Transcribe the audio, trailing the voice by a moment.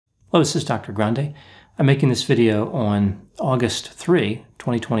Hello, this is Dr. Grande. I'm making this video on August 3,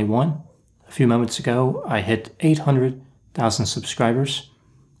 2021. A few moments ago, I hit 800,000 subscribers.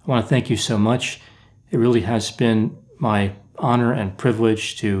 I want to thank you so much. It really has been my honor and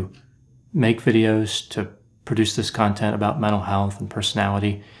privilege to make videos, to produce this content about mental health and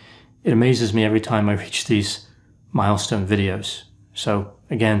personality. It amazes me every time I reach these milestone videos. So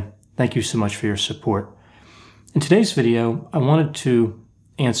again, thank you so much for your support. In today's video, I wanted to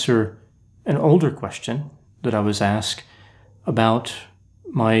answer an older question that I was asked about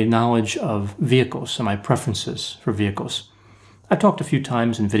my knowledge of vehicles and my preferences for vehicles. I've talked a few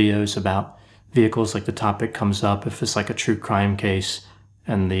times in videos about vehicles, like the topic comes up if it's like a true crime case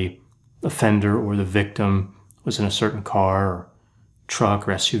and the offender or the victim was in a certain car or truck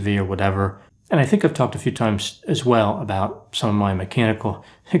or SUV or whatever. And I think I've talked a few times as well about some of my mechanical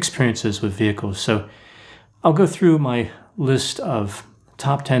experiences with vehicles. So I'll go through my list of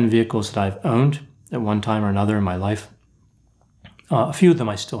top 10 vehicles that I've owned at one time or another in my life. A few of them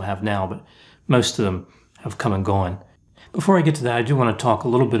I still have now, but most of them have come and gone. Before I get to that, I do want to talk a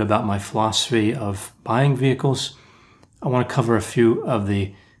little bit about my philosophy of buying vehicles. I want to cover a few of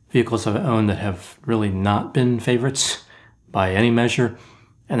the vehicles I've owned that have really not been favorites by any measure,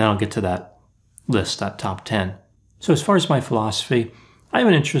 and then I'll get to that list, that top 10. So as far as my philosophy, I have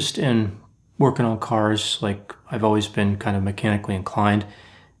an interest in working on cars. Like, I've always been kind of mechanically inclined,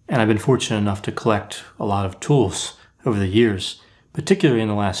 and I've been fortunate enough to collect a lot of tools over the years, particularly in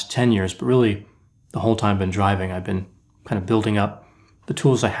the last 10 years, but really the whole time I've been driving, I've been kind of building up the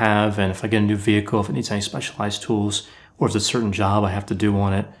tools I have, and if I get a new vehicle, if it needs any specialized tools, or if there's a certain job I have to do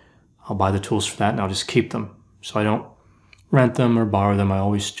on it, I'll buy the tools for that and I'll just keep them. So I don't rent them or borrow them. I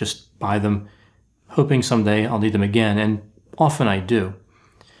always just buy them, hoping someday I'll need them again, and often I do.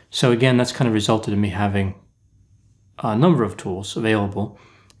 So again, that's kind of resulted in me having a number of tools available,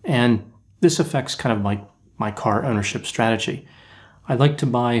 and this affects kind of my car ownership strategy. I like to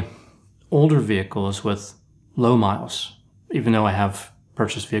buy older vehicles with low miles, even though I have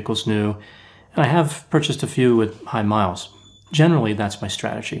purchased vehicles new, and I have purchased a few with high miles. Generally, that's my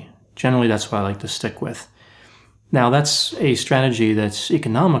strategy. Generally, that's what I like to stick with. Now, that's a strategy that's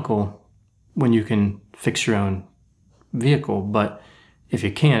economical when you can fix your own vehicle, but if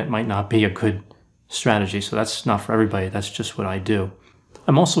you can't, it might not be a good strategy. So that's not for everybody. That's just what I do.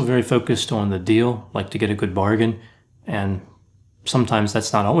 I'm also very focused on the deal, like to get a good bargain. And sometimes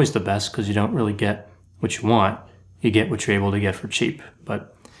that's not always the best because you don't really get what you want. You get what you're able to get for cheap.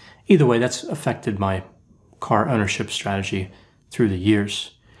 But either way, that's affected my car ownership strategy through the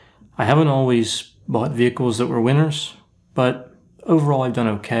years. I haven't always bought vehicles that were winners, but overall I've done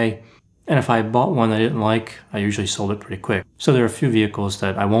okay. And if I bought one I didn't like, I usually sold it pretty quick. So there are a few vehicles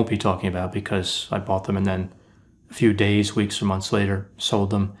that I won't be talking about because I bought them and then a few days, weeks, or months later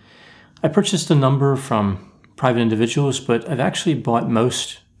sold them. I purchased a number from private individuals, but I've actually bought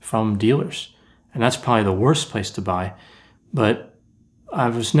most from dealers. And that's probably the worst place to buy. But I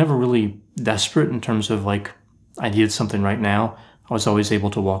was never really desperate in terms of like I needed something right now. I was always able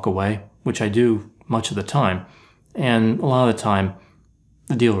to walk away, which I do much of the time. And a lot of the time,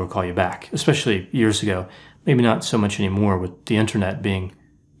 the dealer will call you back, especially years ago. Maybe not so much anymore with the internet being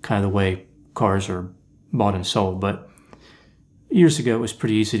kind of the way cars are bought and sold. But years ago, it was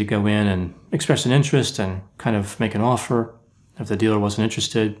pretty easy to go in and express an interest and kind of make an offer. If the dealer wasn't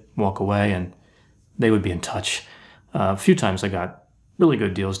interested, walk away, and they would be in touch. A few times I got really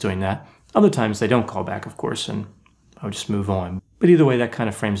good deals doing that. Other times they don't call back, of course, and I would just move on. But either way, that kind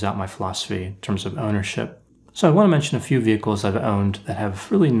of frames out my philosophy in terms of ownership. So I want to mention a few vehicles I've owned that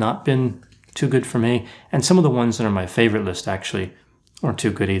have really not been too good for me. And some of the ones that are on my favorite list actually aren't too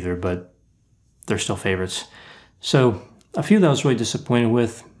good either, but they're still favorites. So a few that I was really disappointed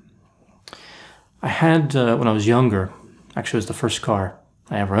with. I had, when I was younger, actually it was the first car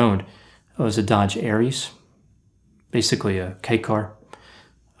I ever owned. It was a Dodge Aries, basically a K car.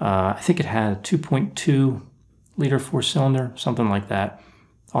 I think it had a 2.2 liter four-cylinder, something like that.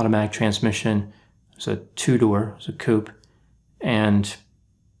 Automatic transmission. It was a two-door, it was a coupe, and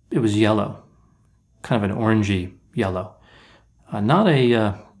it was yellow, kind of an orangey yellow. Not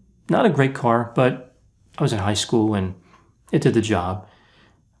a great car, but I was in high school and it did the job.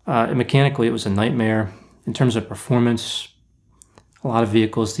 And mechanically, it was a nightmare. In terms of performance, a lot of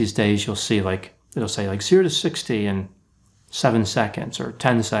vehicles these days you'll see it'll say 0 to 60 in 7 seconds or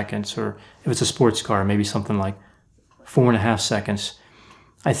 10 seconds, or if it's a sports car, maybe something like 4.5 seconds.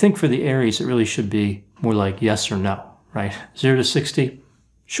 I think for the Aries, it really should be more like yes or no, right? 0 to 60,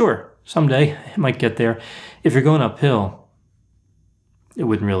 sure, someday it might get there. If you're going uphill, it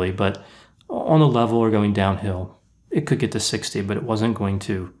wouldn't really, but on a level or going downhill, it could get to 60, but it wasn't going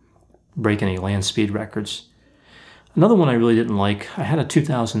to break any land speed records. Another one I really didn't like, I had a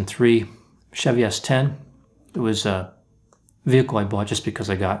 2003 Chevy S10. It was a vehicle I bought just because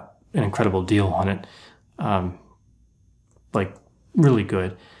I got an incredible deal on it. Like really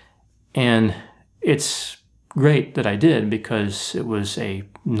good. And it's great that I did because it was a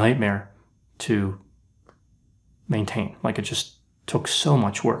nightmare to maintain. Like it just took so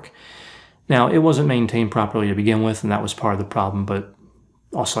much work. Now, it wasn't maintained properly to begin with, and that was part of the problem, but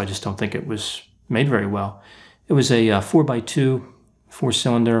also I just don't think it was made very well. It was a 4x2,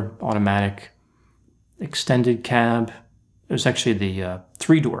 4-cylinder, automatic, extended cab. It was actually the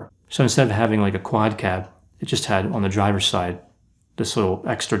 3-door. So instead of having like a quad cab, it just had on the driver's side this little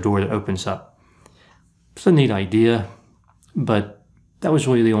extra door that opens up. It's a neat idea, but that was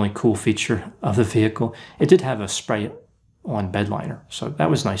really the only cool feature of the vehicle. It did have a spray-on bed liner, so that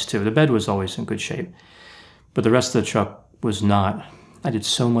was nice too. The bed was always in good shape, but the rest of the truck was not. I did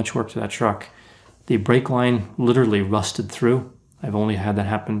so much work to that truck. The brake line literally rusted through. I've only had that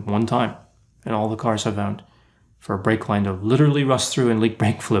happen one time in all the cars I've owned, for a brake line to literally rust through and leak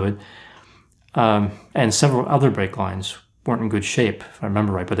brake fluid. And several other brake lines weren't in good shape, if I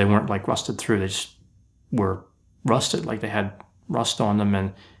remember right, but they weren't like rusted through. They just were rusted, like they had rust on them.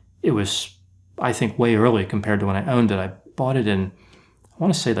 And it was, I think, way early compared to when I owned it. I bought it in, I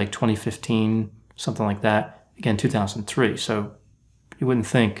want to say like 2015, something like that. Again, 2003. So you wouldn't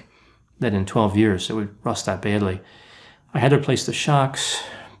think that in 12 years it would rust that badly. I had to replace the shocks,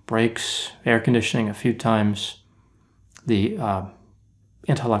 brakes, air conditioning a few times. The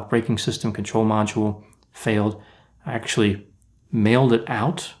anti-lock braking system control module failed. I actually mailed it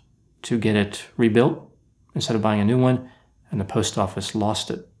out to get it rebuilt instead of buying a new one, and the post office lost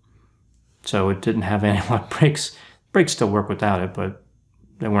it. So it didn't have anti-lock brakes. Brakes still work without it, but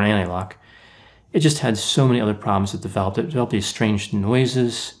they weren't anti-lock. It just had so many other problems that developed. It developed these strange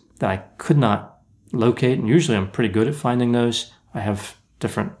noises that I could not locate, and usually I'm pretty good at finding those. I have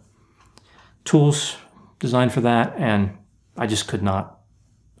different tools designed for that, and I just could not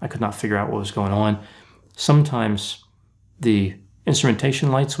figure out what was going on. Sometimes the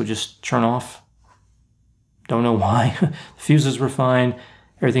instrumentation lights would just turn off. Don't know why. The fuses were fine.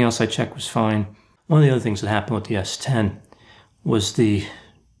 Everything else I checked was fine. One of the other things that happened with the S10 was the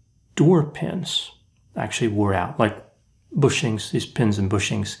door pins actually wore out, like bushings, these pins and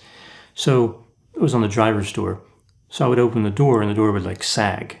bushings. So it was on the driver's door. So I would open the door and the door would like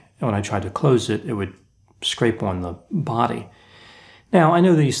sag. And when I tried to close it, it would scrape on the body. Now, I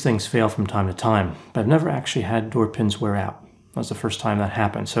know these things fail from time to time, but I've never actually had door pins wear out. That was the first time that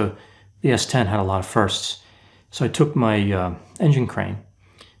happened. So the S10 had a lot of firsts. So I took my engine crane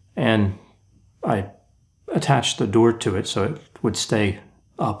and I attached the door to it so it would stay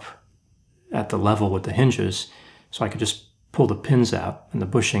up at the level with the hinges, so I could just pull the pins out and the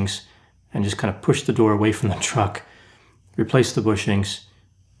bushings and just kind of push the door away from the truck, replace the bushings,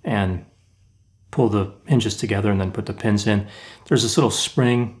 and pull the hinges together and then put the pins in. There's this little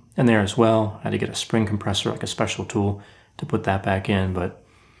spring in there as well. I had to get a spring compressor, like a special tool, to put that back in, but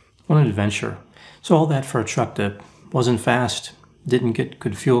what an adventure. So all that for a truck that wasn't fast, didn't get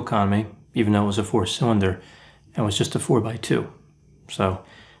good fuel economy, even though it was a 4-cylinder, and was just a 4x2. So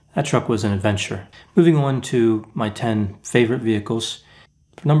that truck was an adventure. Moving on to my 10 favorite vehicles.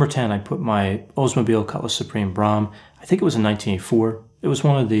 For number 10, I put my Oldsmobile Cutlass Supreme Brom. I think it was in 1984. It was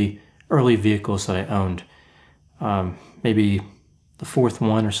one of the early vehicles that I owned. Maybe the fourth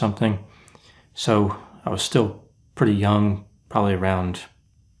one or something. So I was still pretty young, probably around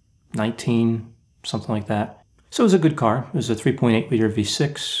 19, something like that. So it was a good car. It was a 3.8 liter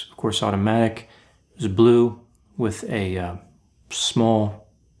V6, of course automatic. It was blue with a small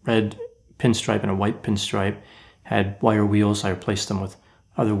red pinstripe and a white pinstripe. Had wire wheels. I replaced them with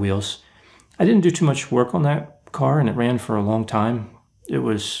other wheels. I didn't do too much work on that car, and it ran for a long time. It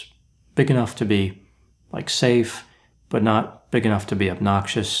was big enough to be like safe, but not big enough to be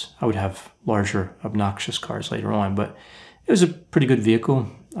obnoxious. I would have larger obnoxious cars later on, but it was a pretty good vehicle.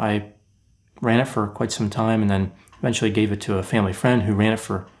 I ran it for quite some time and then eventually gave it to a family friend who ran it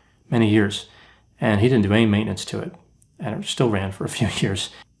for many years, and he didn't do any maintenance to it, and it still ran for a few years.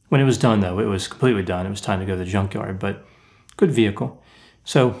 When it was done, though, it was completely done. It was time to go to the junkyard, but good vehicle.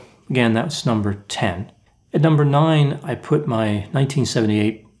 So again, that was number 10. At number 9, I put my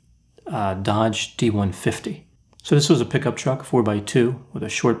 1978 Dodge D150. So this was a pickup truck, 4x2 with a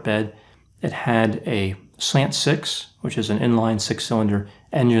short bed. It had a slant 6, which is an inline 6-cylinder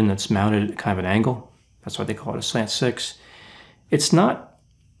engine that's mounted at kind of an angle. That's why they call it a slant 6. It's not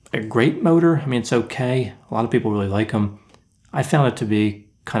a great motor. I mean, it's okay. A lot of people really like them. I found it to be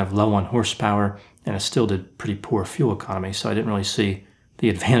kind of low on horsepower, and it still did pretty poor fuel economy, so I didn't really see the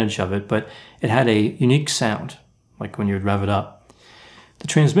advantage of it, but it had a unique sound, like when you would rev it up. The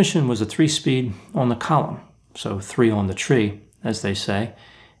transmission was a 3-speed on the column, so 3 on the tree, as they say,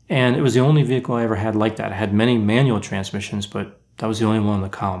 and it was the only vehicle I ever had like that. I had many manual transmissions, but that was the only one on the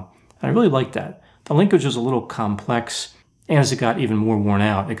column. And I really liked that. The linkage was a little complex, and as it got even more worn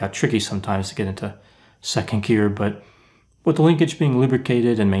out, it got tricky sometimes to get into second gear, but with the linkage being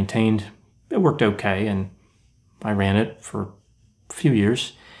lubricated and maintained, it worked okay, and I ran it for a few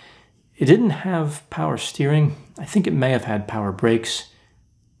years. It didn't have power steering. I think it may have had power brakes.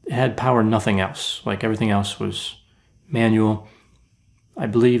 It had power nothing else. Like everything else was manual. I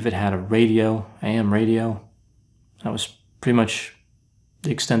believe it had a radio, AM radio. That was pretty much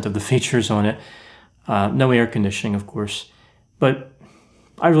the extent of the features on it. No air conditioning, of course. But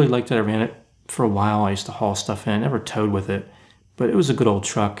I really liked it. I ran it for a while. I used to haul stuff in. I never towed with it. But it was a good old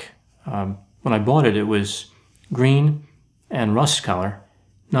truck. When I bought it, it was green and rust color.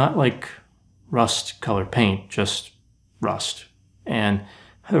 Not like rust color paint, just rust. And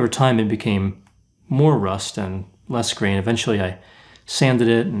over time, it became more rust and less green. Eventually, I sanded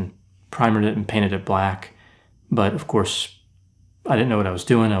it and primered it and painted it black. But of course, I didn't know what I was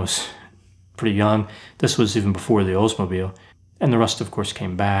doing. I was pretty young. This was even before the Oldsmobile. And the rust, of course,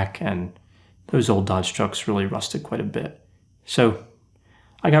 came back, and those old Dodge trucks really rusted quite a bit. So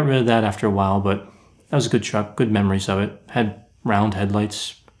I got rid of that after a while, but that was a good truck, good memories of it. Had round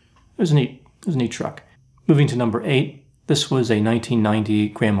headlights. It was a neat truck. Moving to number 8, this was a 1990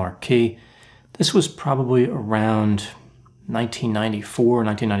 Grand Marquis. This was probably around 1994,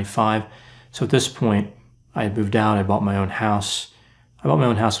 1995. So at this point, I had moved out. I bought my own house. I bought my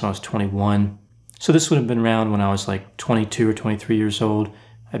own house when I was 21. So this would have been around when I was like 22 or 23 years old.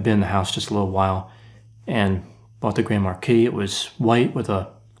 I'd been in the house just a little while and bought the Grand Marquis. It was white with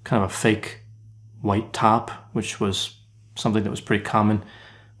a kind of a fake white top, which was something that was pretty common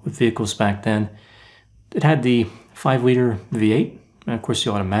with vehicles back then. It had the 5-liter V8, and of course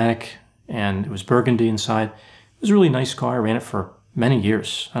the automatic, and it was burgundy inside. It was a really nice car. I ran it for many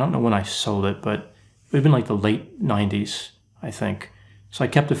years. I don't know when I sold it, but it would have been like the late 90s, I think. So I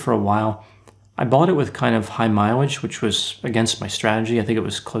kept it for a while. I bought it with kind of high mileage, which was against my strategy. I think it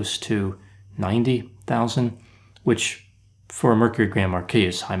was close to 90,000, which for a Mercury Grand Marquis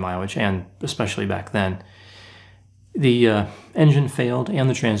is high mileage, and especially back then. The engine failed and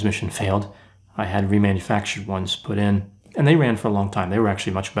the transmission failed. I had remanufactured ones put in, and they ran for a long time. They were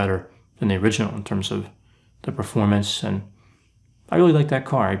actually much better than the original in terms of the performance, and I really liked that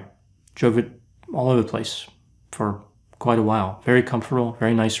car. I drove it all over the place for quite a while. Very comfortable,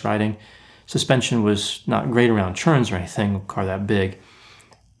 very nice riding. Suspension was not great around turns or anything, a car that big.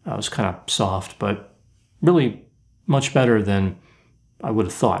 It was kind of soft, but really much better than I would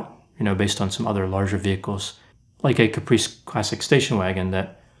have thought, based on some other larger vehicles, like a Caprice Classic station wagon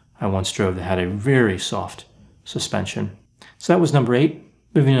that I once drove that had a very soft suspension. So that was number 8.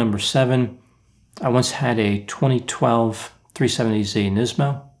 Moving to number 7, I once had a 2012 370Z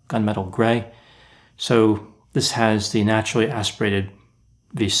Nismo, gunmetal gray. So this has the naturally aspirated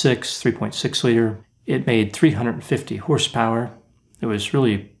V6, 3.6 liter. It made 350 horsepower. It was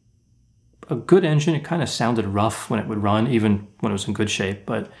really a good engine. It kind of sounded rough when it would run, even when it was in good shape,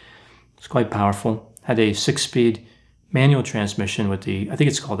 but it's quite powerful. Had a 6-speed manual transmission with I think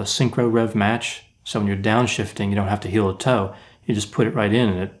it's called a synchro rev match. So when you're downshifting, you don't have to heel a toe. You just put it right in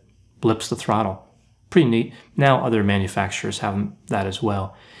and it blips the throttle. Pretty neat. Now other manufacturers have that as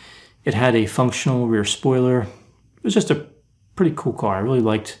well. It had a functional rear spoiler. It was just a pretty cool car. I really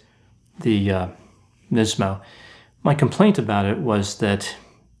liked the Nismo. My complaint about it was that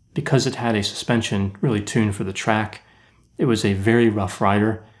because it had a suspension really tuned for the track, it was a very rough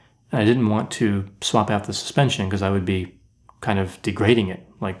rider, and I didn't want to swap out the suspension because I would be kind of degrading it.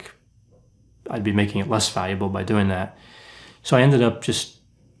 Like, I'd be making it less valuable by doing that. So I ended up just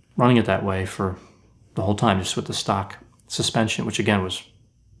running it that way for the whole time, just with the stock suspension, which again was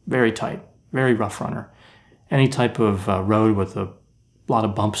very tight, very rough runner. Any type of road with a lot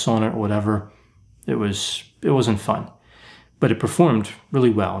of bumps on it or whatever, it wasn't fun. But it performed really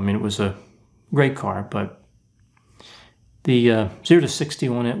well. I mean, it was a great car, but the 0 to 60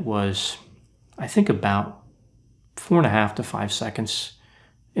 on it was, I think, about 4.5 to 5 seconds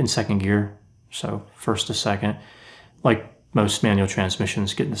in second gear. So first to second, like most manual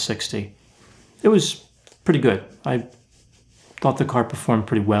transmissions, getting to 60. It was pretty good. I thought the car performed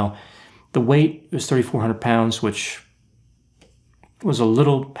pretty well. The weight was 3,400 pounds, which was a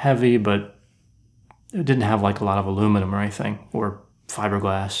little heavy, but it didn't have like a lot of aluminum or anything, or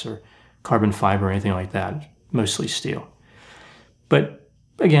fiberglass or carbon fiber or anything like that. Mostly steel. But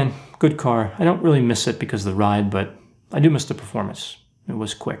again, good car. I don't really miss it because of the ride, but I do miss the performance. It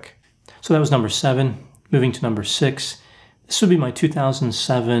was quick. So that was number 7. Moving to number 6. This would be my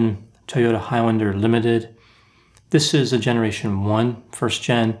 2007 Toyota Highlander Limited. This is a Generation 1, first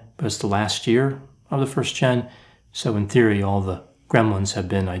gen, but it's the last year of the first gen. So in theory, all the gremlins have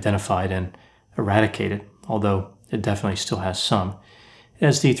been identified and eradicated, although it definitely still has some. It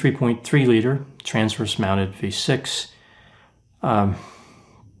has the 3.3 liter transverse mounted V6.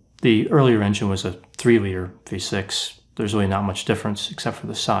 The earlier engine was a 3 liter V6. There's really not much difference except for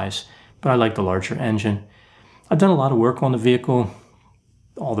the size, but I like the larger engine. I've done a lot of work on the vehicle,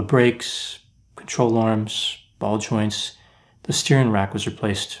 all the brakes, control arms, ball joints. The steering rack was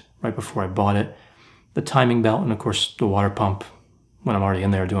replaced right before I bought it. The timing belt, and of course the water pump when I'm already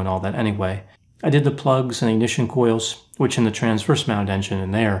in there doing all that anyway. I did the plugs and ignition coils, which in the transverse mounted engine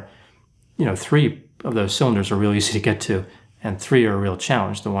in there, 3 of those cylinders are really easy to get to, and 3 are a real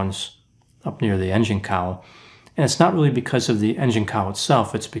challenge, the ones up near the engine cowl. And it's not really because of the engine cowl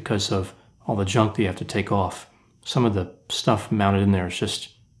itself, it's because of all the junk that you have to take off. Some of the stuff mounted in there is just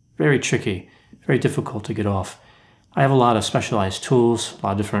very tricky, very difficult to get off. I have a lot of specialized tools, a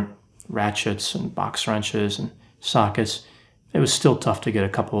lot of different ratchets and box wrenches and sockets. It was still tough to get a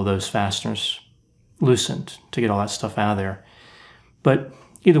couple of those fasteners loosened to get all that stuff out of there. But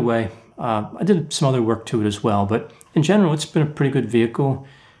either way, I did some other work to it as well. But in general, it's been a pretty good vehicle.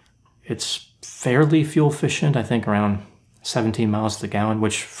 It's fairly fuel efficient, I think around 17 miles to the gallon,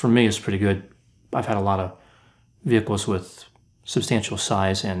 which for me is pretty good. I've had a lot of vehicles with substantial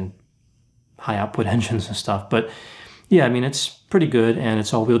size and high output engines and stuff. But yeah, I mean, it's pretty good, and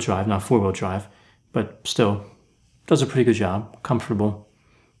it's all-wheel drive, not four-wheel drive, but still does a pretty good job, comfortable,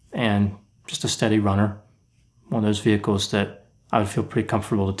 and just a steady runner. One of those vehicles that I would feel pretty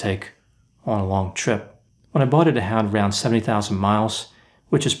comfortable to take on a long trip. When I bought it, it had around 70,000 miles,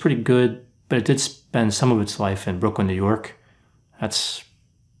 which is pretty good, but it did spend some of its life in Brooklyn, New York. That's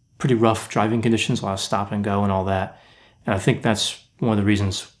pretty rough driving conditions, a lot of stop and go and all that. And I think that's one of the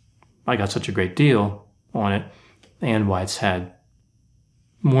reasons I got such a great deal on it, and why it's had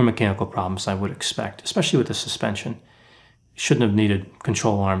more mechanical problems than I would expect, especially with the suspension. Shouldn't have needed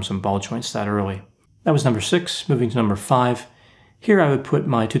control arms and ball joints that early. That was number 6. Moving to number 5. Here I would put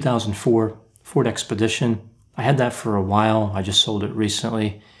my 2004 Ford Expedition. I had that for a while. I just sold it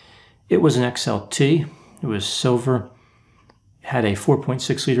recently. It was an XLT. It was silver. It had a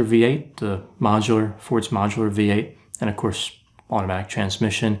 4.6 liter V8, the Ford's modular V8, and of course automatic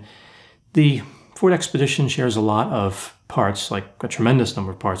transmission. The Ford Expedition shares a lot of parts, like a tremendous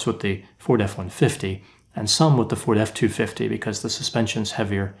number of parts with the Ford F-150 and some with the Ford F-250 because the suspension's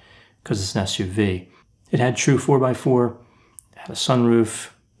heavier because it's an SUV. It had true 4x4, it had a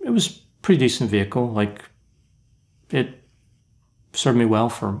sunroof. It was a pretty decent vehicle. Like, it served me well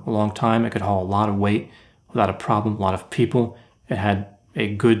for a long time. It could haul a lot of weight without a problem, a lot of people. It had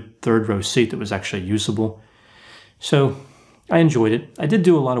a good third row seat that was actually usable. So I enjoyed it. I did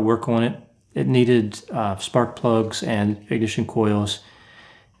do a lot of work on it. It needed spark plugs and ignition coils.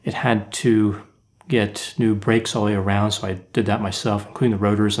 It had to get new brakes all the way around, so I did that myself, including the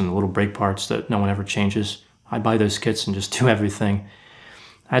rotors and the little brake parts that no one ever changes. I buy those kits and just do everything.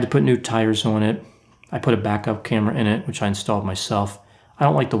 I had to put new tires on it. I put a backup camera in it, which I installed myself. I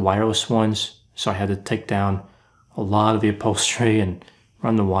don't like the wireless ones, so I had to take down a lot of the upholstery and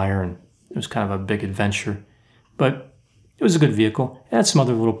run the wire, and it was kind of a big adventure. But it was a good vehicle. It had some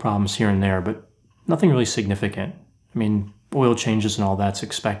other little problems here and there, but nothing really significant. I mean, oil changes and all that's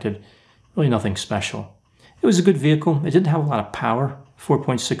expected. Really nothing special. It was a good vehicle. It didn't have a lot of power.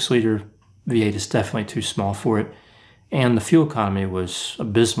 4.6 liter V8 is definitely too small for it. And the fuel economy was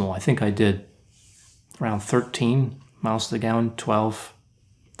abysmal. I think I did around 13 miles to the gallon, 12,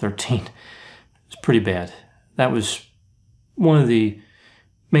 13. It's pretty bad. That was one of the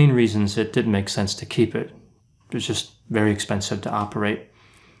main reasons it didn't make sense to keep it. It was just very expensive to operate.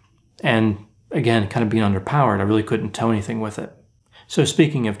 And again, kind of being underpowered, I really couldn't tow anything with it. So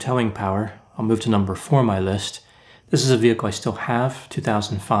speaking of towing power, I'll move to number 4 on my list. This is a vehicle I still have,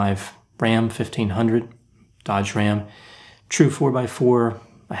 2005 Ram 1500, Dodge Ram. True 4x4,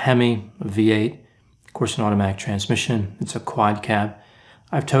 a Hemi, a V8, of course an automatic transmission. It's a quad cab.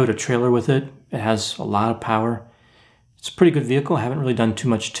 I've towed a trailer with it. It has a lot of power. It's a pretty good vehicle. I haven't really done too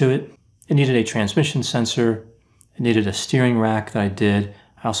much to it. It needed a transmission sensor. It needed a steering rack that I did.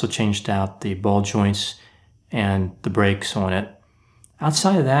 I also changed out the ball joints and the brakes on it.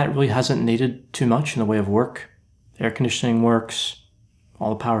 Outside of that, it really hasn't needed too much in the way of work. Air conditioning works. All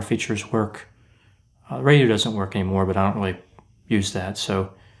the power features work. The radio doesn't work anymore, but I don't really use that,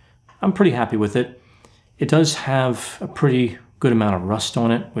 so I'm pretty happy with it. It does have a pretty good amount of rust on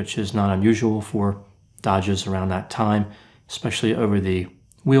it, which is not unusual for Dodges around that time. especially over the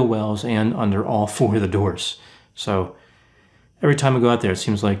wheel wells and under all four of the doors. So every time I go out there, it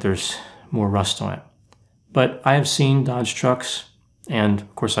seems like there's more rust on it. But I have seen Dodge trucks, and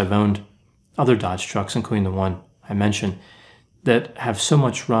of course I've owned other Dodge trucks, including the one I mentioned, that have so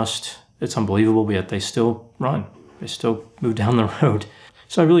much rust, it's unbelievable, yet they still run. They still move down the road.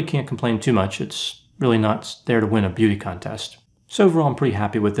 So I really can't complain too much. It's really not there to win a beauty contest. So overall, I'm pretty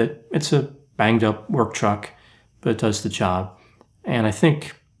happy with it. It's a banged up work truck, but it does the job. And I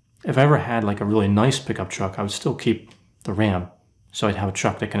think if I ever had like a really nice pickup truck, I would still keep the Ram, so I'd have a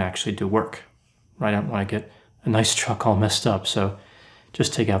truck that can actually do work. Right? I don't want to get a nice truck all messed up, so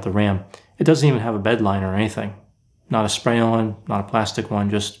just take out the Ram. It doesn't even have a bed liner or anything. Not a spray-on, not a plastic one,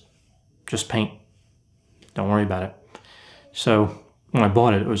 just paint. Don't worry about it. So when I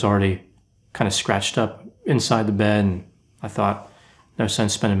bought it, it was already kind of scratched up inside the bed, and I thought, no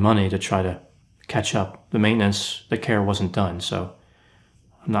sense spending money to try to catch up. The maintenance, the care wasn't done, so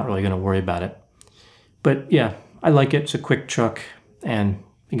I'm not really going to worry about it. But yeah, I like it. It's a quick truck, and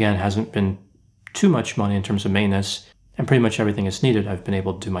again, hasn't been too much money in terms of maintenance, and pretty much everything that's needed I've been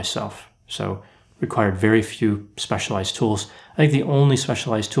able to do myself. So required very few specialized tools. I think the only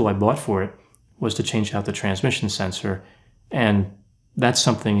specialized tool I bought for it was to change out the transmission sensor, and that's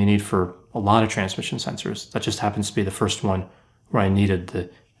something you need for a lot of transmission sensors. That just happens to be the first one where I needed the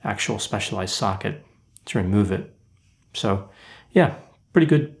actual specialized socket to remove it. So yeah, pretty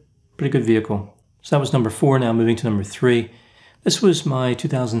good vehicle. So that was number 4. Now moving to number 3. This was my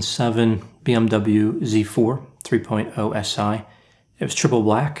 2007 BMW Z4 3.0 SI. It was triple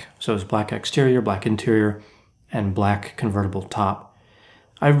black, so it was black exterior, black interior, and black convertible top.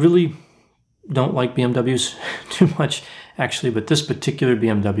 I really don't like BMWs too much, actually, but this particular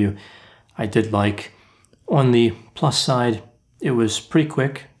BMW I did like. On the plus side, it was pretty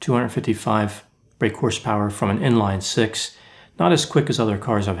quick, 255 brake horsepower from an inline 6. Not as quick as other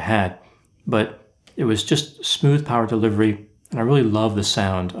cars I've had, but it was just smooth power delivery, and I really love the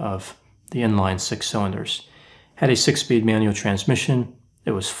sound of the inline 6 cylinders. Had a 6-speed manual transmission.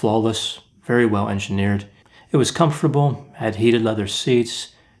 It was flawless, very well engineered. It was comfortable, had heated leather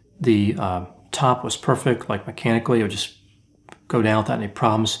seats. The top was perfect, like mechanically. It would just go down without any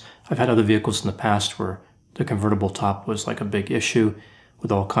problems. I've had other vehicles in the past where the convertible top was like a big issue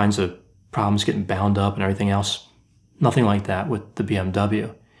with all kinds of problems getting bound up and everything else. Nothing like that with the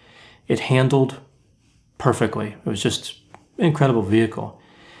BMW. It handled perfectly. It was just an incredible vehicle.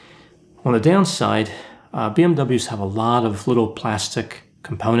 On the downside, BMWs have a lot of little plastic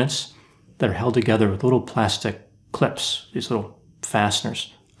components that are held together with little plastic clips, these little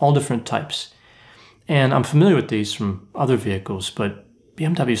fasteners, all different types. And I'm familiar with these from other vehicles, but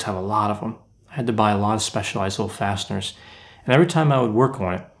BMWs have a lot of them. I had to buy a lot of specialized little fasteners. And every time I would work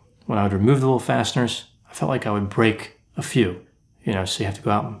on it, when I would remove the little fasteners, I felt like I would break a few, so you have to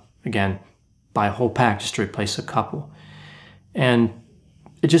go out and, again, buy a whole pack just to replace a couple. And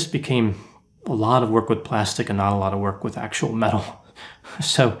it just became a lot of work with plastic and not a lot of work with actual metal.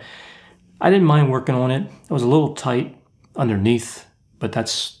 So I didn't mind working on it. It was a little tight underneath, but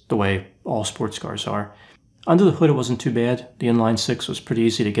that's the way all sports cars are. Under the hood, it wasn't too bad. The inline 6 was pretty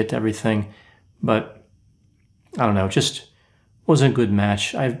easy to get to everything, but I don't know, it just wasn't a good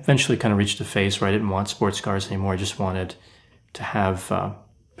match. I eventually kind of reached a phase where I didn't want sports cars anymore. I just wanted to have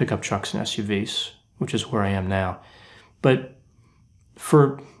pickup trucks and SUVs, which is where I am now. But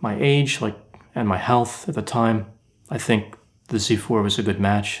for my age, and my health at the time, I think the Z4 was a good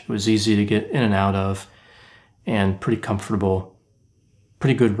match. It was easy to get in and out of, and pretty comfortable,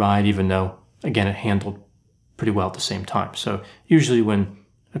 pretty good ride, even though, again, it handled pretty well at the same time. So usually when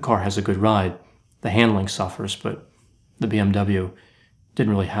a car has a good ride, the handling suffers, but the BMW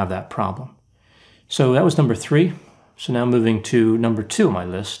didn't really have that problem. So that was number 3. So now moving to number 2 on my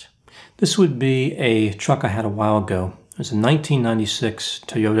list. This would be a truck I had a while ago. It was a 1996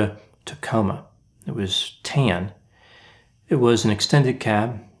 Toyota Tacoma. It was tan. It was an extended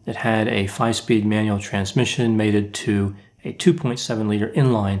cab. It had a 5-speed manual transmission mated to a 2.7-liter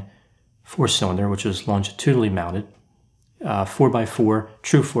inline 4-cylinder, which was longitudinally mounted, 4x4,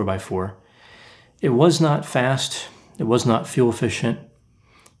 true 4x4. It was not fast. It was not fuel efficient.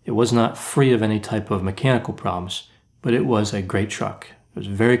 It was not free of any type of mechanical problems, but it was a great truck. It was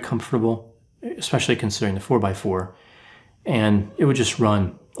very comfortable, especially considering the 4x4, and it would just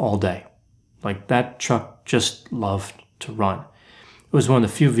run all day. Like, that truck just loved to run. It was one of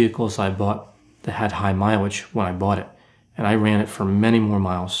the few vehicles I bought that had high mileage when I bought it, and I ran it for many more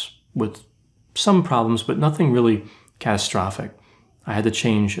miles with some problems, but nothing really catastrophic. I had to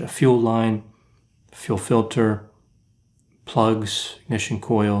change a fuel line, fuel filter, plugs, ignition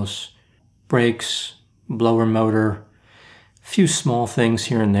coils, brakes, blower motor, few small things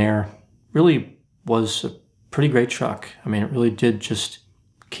here and there. Really was a pretty great truck. I mean, it really did just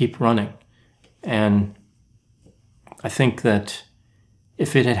keep running. And I think that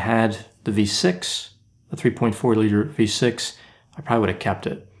if it had had the V6, the 3.4 liter V6, I probably would have kept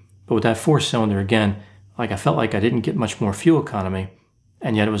it. But with that 4-cylinder, again, like I felt like I didn't get much more fuel economy,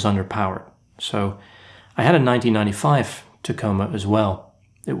 and yet it was underpowered. So I had a 1995 Tacoma as well.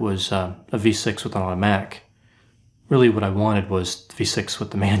 It was a V6 with an automatic. Really what I wanted was the V6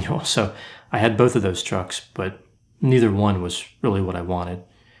 with the manual. So I had both of those trucks, but neither one was really what I wanted.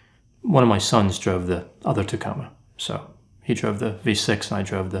 One of my sons drove the other Tacoma. So he drove the V6 and I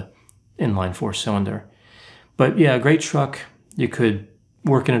drove the inline 4-cylinder. But yeah, a great truck. You could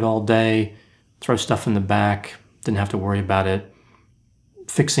work in it all day, throw stuff in the back, didn't have to worry about it.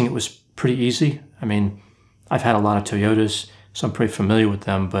 Fixing it was pretty easy. I mean, I've had a lot of Toyotas, so I'm pretty familiar with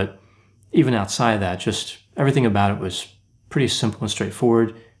them, but even outside of that, just everything about it was pretty simple and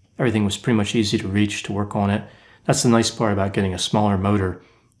straightforward. Everything was pretty much easy to reach, to work on it. That's the nice part about getting a smaller motor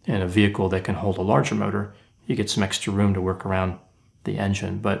in a vehicle that can hold a larger motor. You get some extra room to work around the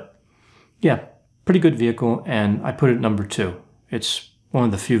engine. But yeah, pretty good vehicle, and I put it at number 2. It's one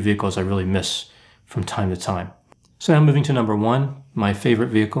of the few vehicles I really miss from time to time. So now moving to number 1, my favorite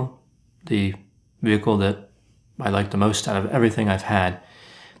vehicle, the vehicle that I like the most out of everything I've had.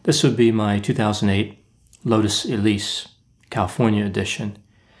 This would be my 2008 Lotus Elise, California edition.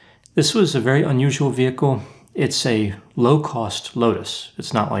 This was a very unusual vehicle. It's a low-cost Lotus.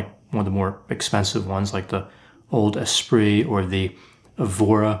 It's not like one of the more expensive ones like the old Esprit or the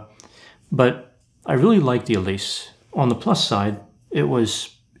Evora, but I really liked the Elise. On the plus side, it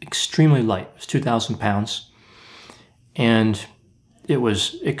was extremely light. It was 2,000 pounds, and it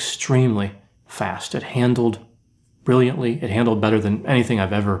was extremely fast. It handled brilliantly. It handled better than anything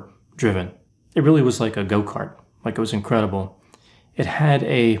I've ever driven. It really was like a go-kart. Like, it was incredible. It had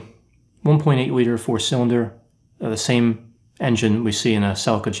a 1.8 liter 4-cylinder, the same engine we see in a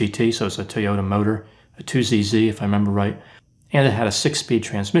Celica GT, so it's a Toyota motor, a 2ZZ if I remember right. And it had a 6-speed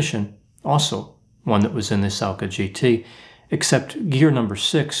transmission, also one that was in the Celica GT, except gear number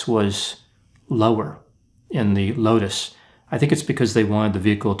 6 was lower in the Lotus. I think it's because they wanted the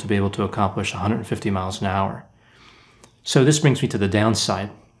vehicle to be able to accomplish 150 miles an hour. So this brings me to the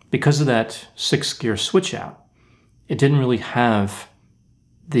downside. Because of that 6-gear switch out, it didn't really have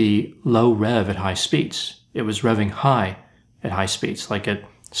the low rev at high speeds. It was revving high at high speeds, like at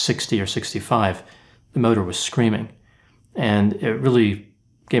 60 or 65. The motor was screaming, and it really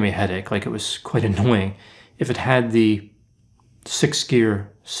gave me a headache. Like, it was quite annoying. If it had the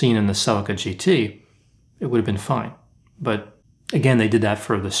 6-gear seen in the Celica GT, it would have been fine. But again, they did that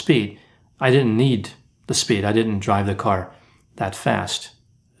for the speed. I didn't need the speed. I didn't drive the car that fast.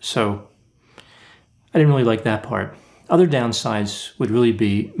 So I didn't really like that part. Other downsides would really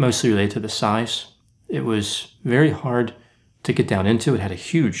be mostly related to the size. It was very hard to get down into. It had a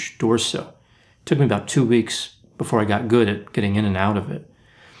huge door sill. It took me about 2 weeks before I got good at getting in and out of it.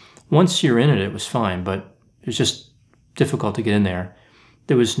 Once you're in it, it was fine, but it was just difficult to get in there.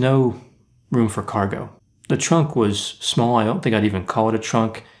 There was no room for cargo. The trunk was small. I don't think I'd even call it a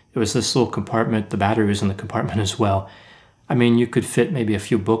trunk. It was this little compartment. The battery was in the compartment as well. I mean, you could fit maybe a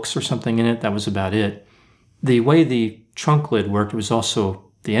few books or something in it. That was about it. The way the trunk lid worked was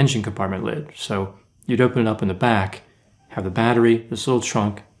also the engine compartment lid. So you'd open it up in the back, have the battery, this little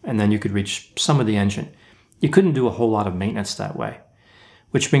trunk, and then you could reach some of the engine. You couldn't do a whole lot of maintenance that way.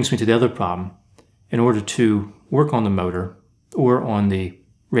 Which brings me to the other problem. In order to work on the motor or on the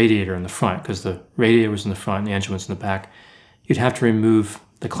radiator in the front, because the radiator was in the front and the engine was in the back, you'd have to remove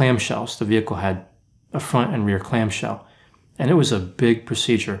the clamshells. The vehicle had a front and rear clamshell. And it was a big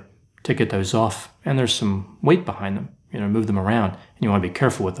procedure to get those off. And there's some weight behind them, move them around. And you want to be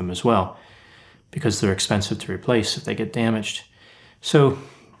careful with them as well, because they're expensive to replace if they get damaged. So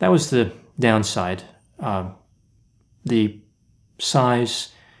that was the downside. The size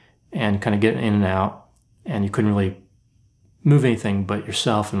and kind of getting in and out, and you couldn't really move anything but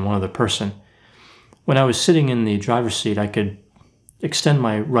yourself and one other person. When I was sitting in the driver's seat, I could extend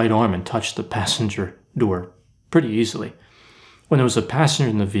my right arm and touch the passenger door pretty easily. When there was a passenger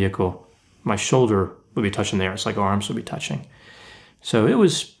in the vehicle, my shoulder would be touching there. It's like arms would be touching. So it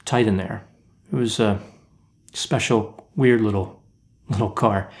was tight in there. It was a special, weird little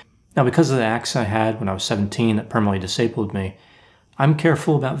car. Now, because of the accident I had when I was 17 that permanently disabled me, I'm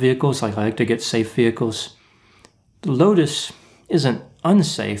careful about vehicles. Like, I like to get safe vehicles. The Lotus isn't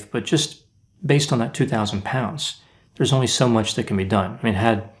unsafe, but just based on that 2,000 pounds, there's only so much that can be done. I mean, it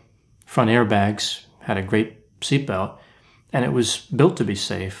had front airbags, had a great seatbelt, and it was built to be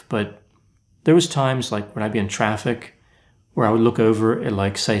safe, but there was times like when I'd be in traffic where I would look over at,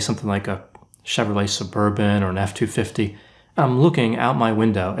 like, say, something like a Chevrolet Suburban or an F-250. I'm looking out my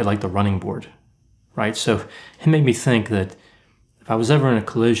window at, like, the running board, right? So it made me think that if I was ever in a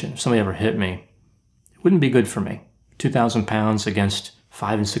collision, if somebody ever hit me, it wouldn't be good for me. 2,000 pounds against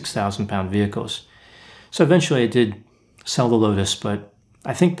 5,000 and 6,000 pound vehicles. So eventually I did sell the Lotus, but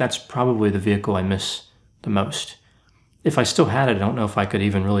I think that's probably the vehicle I miss the most. If I still had it, I don't know if I could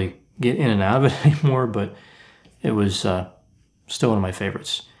even really get in and out of it anymore, but it was still one of my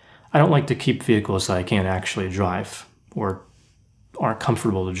favorites. I don't like to keep vehicles that I can't actually drive or aren't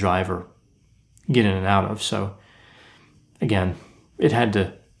comfortable to drive or get in and out of. So again, it had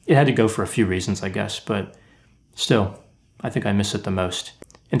to go for a few reasons, I guess, but still, I think I miss it the most.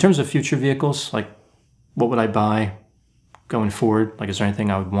 In terms of future vehicles, like what would I buy going forward? Like, is there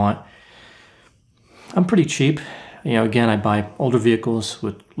anything I would want? I'm pretty cheap. You know, again, I buy older vehicles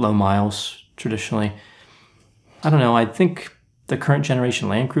with low miles traditionally. I don't know, I think the current generation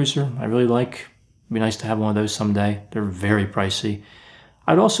Land Cruiser I really like. It'd be nice to have one of those someday. They're very pricey.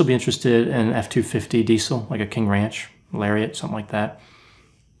 I'd also be interested in an F-250 diesel, like a King Ranch, Lariat, something like that.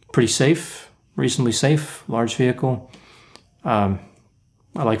 Pretty safe, reasonably safe, large vehicle. I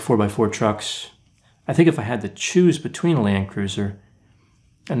like 4x4 trucks. I think if I had to choose between a Land Cruiser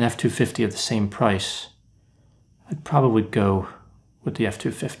and an F-250 at the same price, I'd probably go with the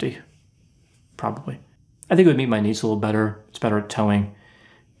F-250, probably. I think it would meet my needs a little better. It's better at towing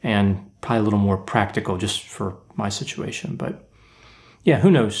and probably a little more practical just for my situation. But yeah,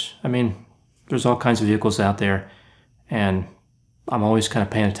 who knows? I mean, there's all kinds of vehicles out there, and I'm always kind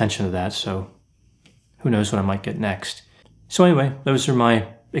of paying attention to that, so who knows what I might get next. So anyway, those are my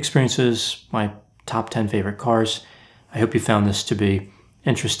experiences, my top 10 favorite cars. I hope you found this to be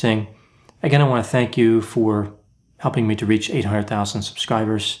interesting. Again, I want to thank you for helping me to reach 800,000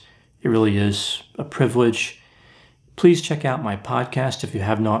 subscribers. It really is a privilege. Please check out my podcast if you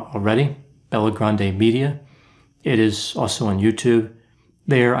have not already, Bella Grande Media. It is also on YouTube.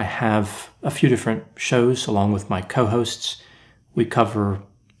 There I have a few different shows along with my co-hosts. We cover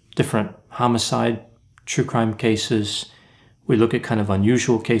different homicide, true crime cases. We look at kind of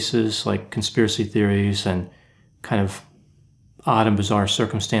unusual cases like conspiracy theories and kind of odd and bizarre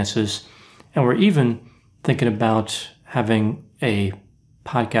circumstances. And we're even thinking about having a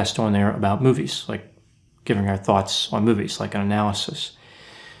podcast on there about movies, like giving our thoughts on movies, like an analysis.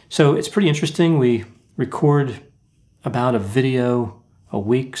 So it's pretty interesting. We record about a video a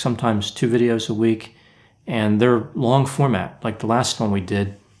week, sometimes 2 videos a week, and they're long format. Like the last one we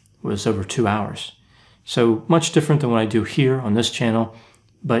did was over 2 hours. So much different than what I do here on this channel,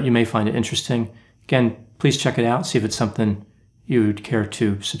 but you may find it interesting. Again, please check it out, see if it's something you'd care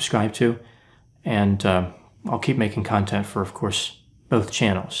to subscribe to, and I'll keep making content for, of course, both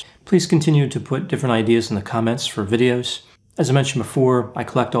channels. Please continue to put different ideas in the comments for videos. As I mentioned before, I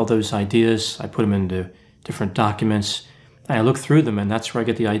collect all those ideas, I put them into different documents, and I look through them, and that's where I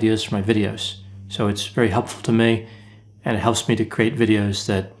get the ideas for my videos. So it's very helpful to me, and it helps me to create videos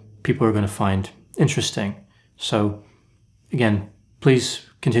that people are going to find interesting. So again, please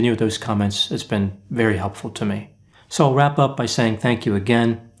continue with those comments. It's been very helpful to me. So I'll wrap up by saying thank you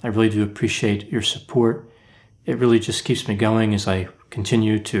again. I really do appreciate your support. It really just keeps me going as I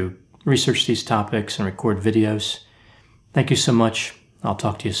continue to research these topics and record videos. Thank you so much. I'll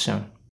talk to you soon.